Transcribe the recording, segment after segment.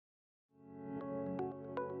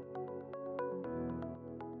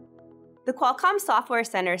The Qualcomm Software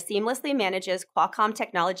Center seamlessly manages Qualcomm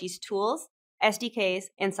Technologies tools,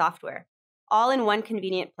 SDKs, and software, all in one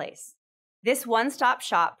convenient place. This one-stop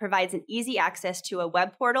shop provides an easy access to a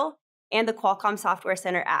web portal and the Qualcomm Software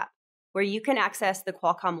Center app, where you can access the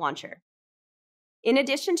Qualcomm Launcher. In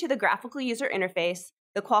addition to the graphical user interface,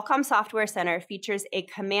 the Qualcomm Software Center features a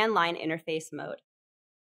command line interface mode.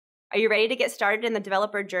 Are you ready to get started in the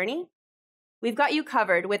developer journey? We've got you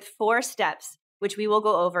covered with 4 steps, which we will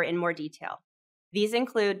go over in more detail. These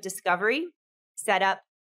include discovery, setup,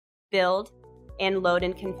 build, and load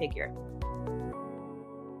and configure.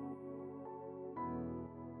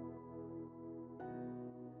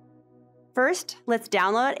 First, let's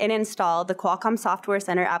download and install the Qualcomm Software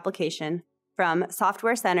Center application from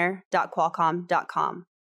softwarecenter.qualcomm.com.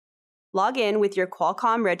 Log in with your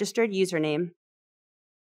Qualcomm registered username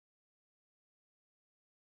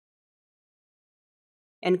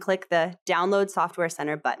and click the Download Software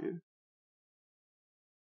Center button.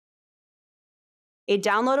 A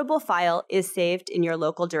downloadable file is saved in your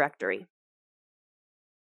local directory.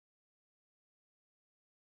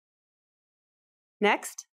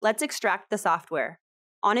 Next, let's extract the software.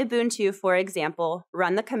 On Ubuntu, for example,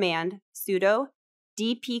 run the command sudo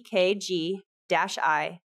dpkg-i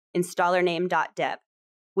installerName.deb,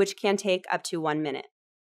 which can take up to 1 minute.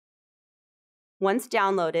 Once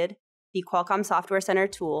downloaded, the Qualcomm Software Center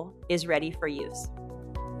tool is ready for use.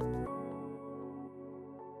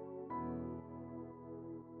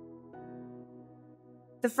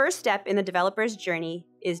 The first step in the developer's journey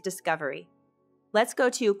is discovery. Let's go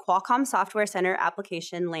to Qualcomm Software Center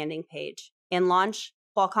application landing page and launch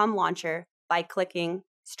Qualcomm Launcher by clicking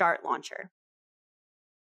Start Launcher.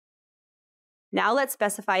 Now let's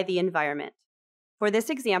specify the environment. For this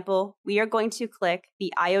example, we are going to click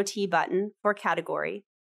the IoT button for category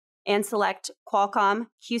and select Qualcomm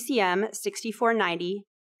QCM 6490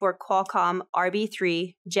 for Qualcomm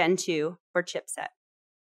RB3 Gen 2 for chipset.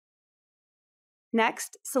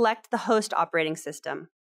 Next, select the host operating system.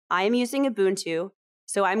 I am using Ubuntu,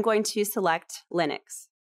 so I'm going to select Linux.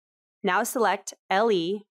 Now select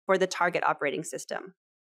LE for the target operating system.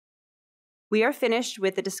 We are finished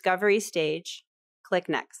with the discovery stage. Click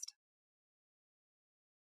Next.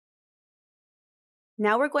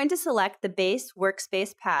 Now we're going to select the base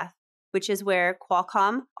workspace path, which is where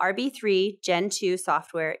Qualcomm RB3 Gen 2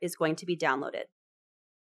 software is going to be downloaded.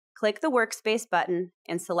 Click the Workspace button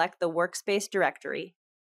and select the Workspace directory.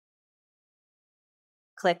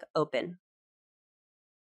 Click Open.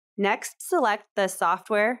 Next, select the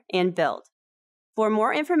Software and Build. For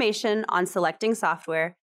more information on selecting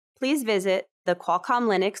software, please visit the Qualcomm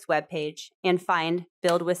Linux webpage and find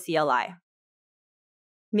Build with CLI.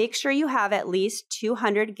 Make sure you have at least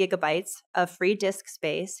 200 gigabytes of free disk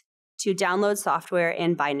space to download software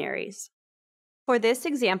and binaries. For this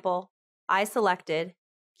example, I selected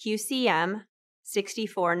QCM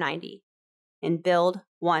 6490 and Build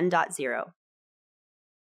 1.0.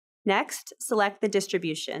 Next, select the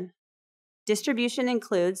distribution. Distribution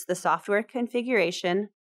includes the software configuration,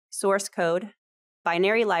 source code,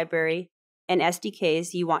 binary library, and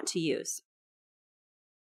SDKs you want to use.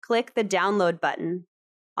 Click the Download button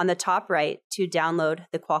on the top right to download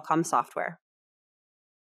the Qualcomm software.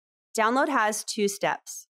 Download has 2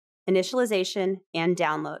 steps, initialization and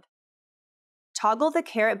download. Toggle the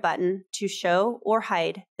caret button to show or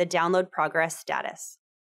hide the download progress status.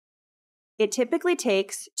 It typically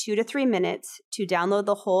takes 2 to 3 minutes to download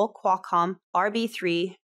the whole Qualcomm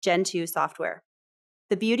RB3 Gen 2 software.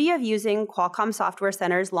 The beauty of using Qualcomm Software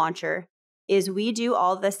Center's launcher is we do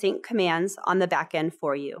all the sync commands on the back end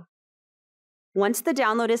for you. Once the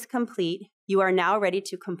download is complete, you are now ready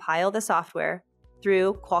to compile the software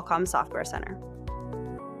through Qualcomm Software Center.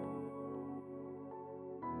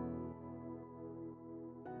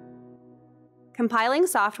 Compiling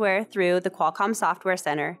software through the Qualcomm Software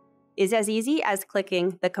Center is as easy as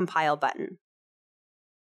clicking the Compile button.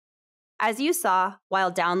 As you saw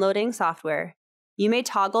while downloading software, you may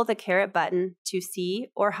toggle the caret button to see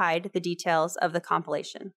or hide the details of the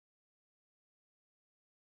compilation.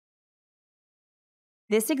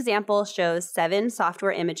 This example shows 7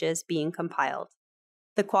 software images being compiled.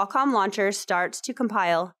 The Qualcomm Launcher starts to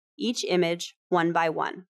compile each image one by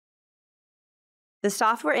one. The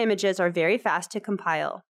software images are very fast to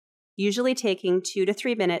compile, usually taking 2 to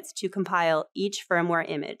 3 minutes to compile each firmware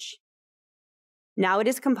image. Now it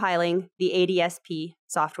is compiling the ADSP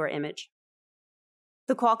software image.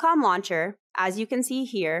 The Qualcomm Launcher, as you can see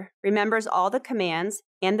here, remembers all the commands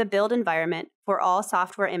and the build environment for all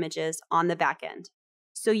software images on the back end,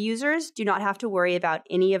 so users do not have to worry about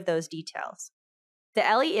any of those details. The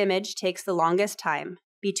LE image takes the longest time,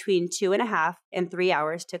 between 2.5 and 3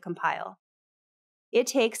 hours to compile. It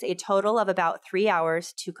takes a total of about 3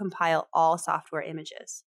 hours to compile all software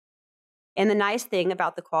images. And the nice thing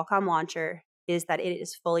about the Qualcomm Launcher is that it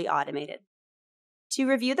is fully automated. To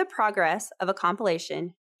review the progress of a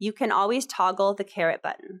compilation, you can always toggle the caret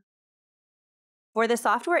button. For the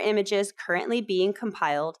software images currently being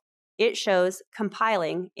compiled, it shows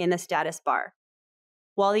compiling in the status bar,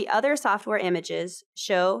 while the other software images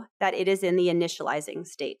show that it is in the initializing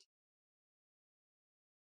state.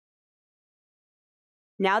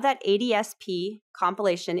 Now that ADSP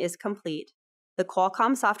compilation is complete, the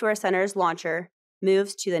Qualcomm Software Center's launcher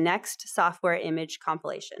moves to the next software image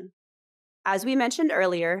compilation. As we mentioned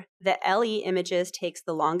earlier, the LE images takes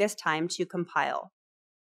the longest time to compile.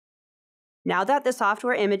 Now that the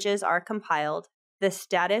software images are compiled, the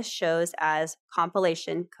status shows as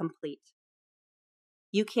compilation complete.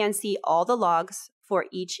 You can see all the logs for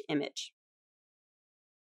each image.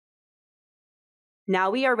 Now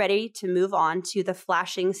we are ready to move on to the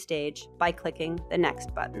flashing stage by clicking the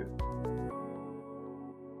Next button.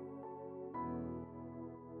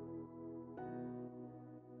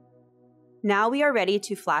 Now we are ready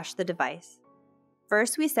to flash the device.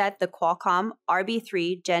 First, we set the Qualcomm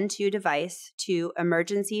RB3 Gen 2 device to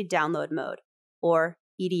Emergency Download Mode, or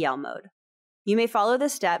EDL mode. You may follow the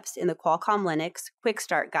steps in the Qualcomm Linux Quick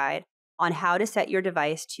Start Guide on how to set your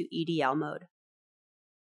device to EDL mode.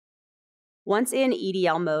 Once in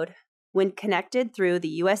EDL mode, when connected through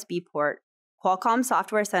the USB port, Qualcomm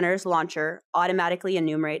Software Center's launcher automatically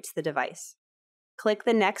enumerates the device. Click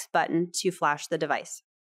the Next button to flash the device.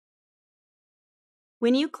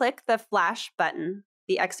 When you click the Flash button,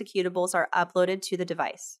 the executables are uploaded to the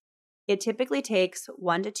device. It typically takes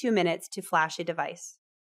 1 to 2 minutes to flash a device.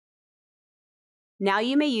 Now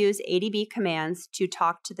you may use ADB commands to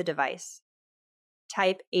talk to the device.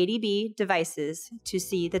 Type ADB devices to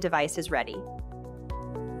see the device is ready.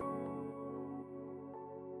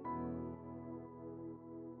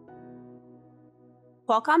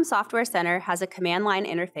 Qualcomm Software Center has a command line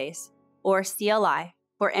interface, or CLI,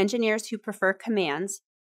 for engineers who prefer commands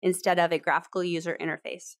instead of a graphical user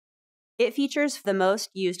interface. It features the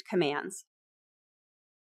most used commands: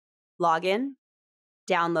 login,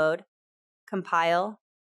 download, compile,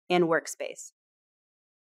 and workspace.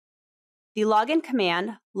 The login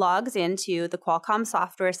command logs into the Qualcomm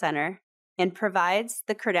Software Center and provides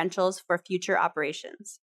the credentials for future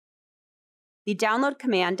operations. The download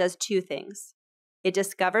command does two things. It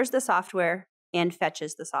discovers the software and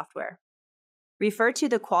fetches the software. Refer to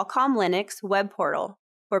the Qualcomm Linux web portal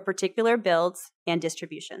for particular builds and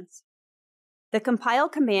distributions. The compile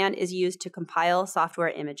command is used to compile software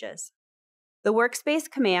images. The workspace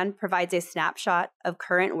command provides a snapshot of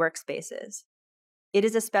current workspaces. It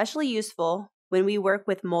is especially useful when we work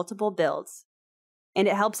with multiple builds, and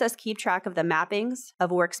it helps us keep track of the mappings of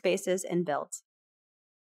workspaces and builds.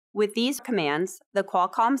 With these commands, the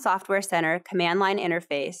Qualcomm Software Center command line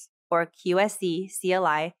interface, or QSC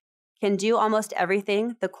CLI, can do almost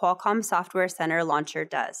everything the Qualcomm Software Center launcher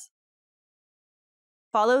does.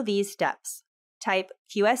 Follow these steps. Type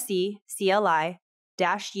QSC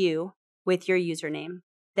CLI-U with your username,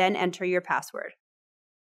 then enter your password.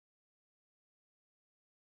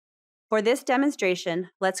 For this demonstration,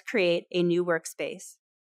 let's create a new workspace.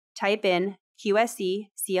 Type in QSC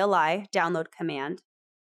CLI download command.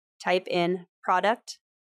 Type in product,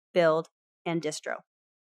 build, and distro.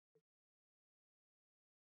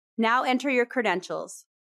 Now enter your credentials,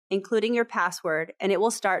 including your password, and it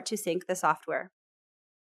will start to sync the software.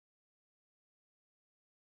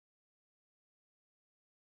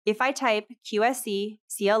 If I type QSC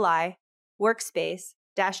CLI workspace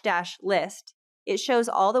 -- list, it shows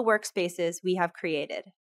all the workspaces we have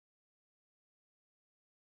created.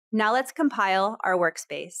 Now let's compile our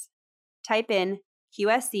workspace. Type in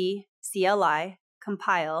QSC CLI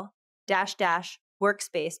compile --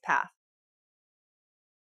 workspace path.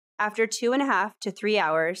 After 2.5 to 3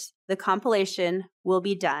 hours, the compilation will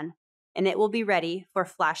be done, and it will be ready for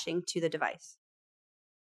flashing to the device.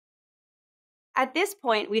 At this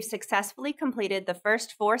point, we've successfully completed the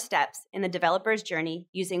first 4 steps in the developer's journey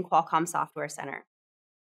using Qualcomm Software Center.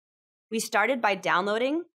 We started by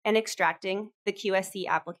downloading and extracting the QSC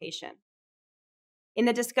application. In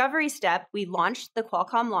the discovery step, we launched the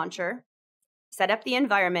Qualcomm Launcher, set up the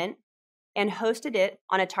environment, and hosted it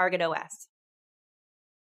on a target OS.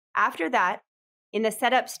 After that, in the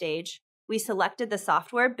setup stage, we selected the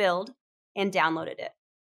software build and downloaded it.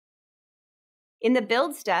 In the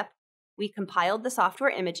build step, we compiled the software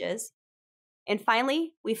images, and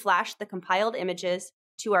finally, we flashed the compiled images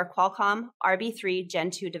to our Qualcomm RB3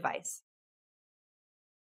 Gen 2 device.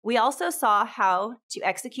 We also saw how to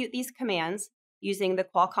execute these commands using the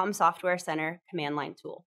Qualcomm Software Center command line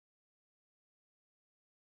tool.